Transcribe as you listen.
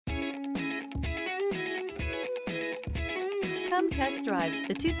Come test drive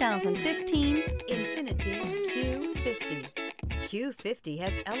the 2015 INFINITI Q50. Q50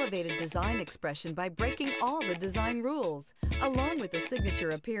 has elevated design expression by breaking all the design rules. Along with a signature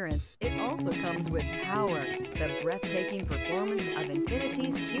appearance, it also comes with power. The breathtaking performance of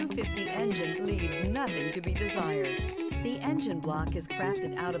INFINITI's Q50 engine leaves nothing to be desired. The engine block is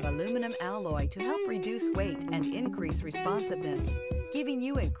crafted out of aluminum alloy to help reduce weight and increase responsiveness, giving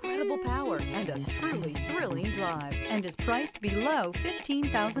you incredible power and a truly thrilling drive, and is priced below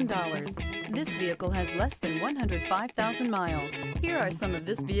 $15,000. This vehicle has less than 105,000 miles. Here are some of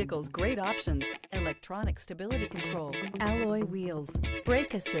this vehicle's great options: electronic stability control, alloy wheels,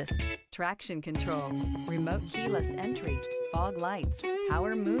 brake assist, traction control, remote keyless entry, fog lights,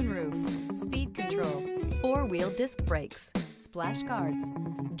 power moonroof, speed control, four-wheel disc brakes, splash guards.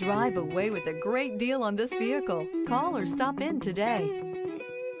 Drive away with a great deal on this vehicle. Call or stop in today.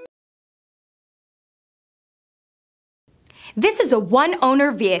 This is a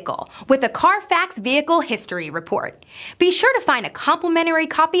one-owner vehicle with a Carfax Vehicle History Report. Be sure to find a complimentary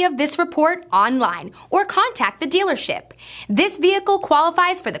copy of this report online or contact the dealership. This vehicle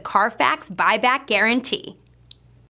qualifies for the Carfax Buyback Guarantee.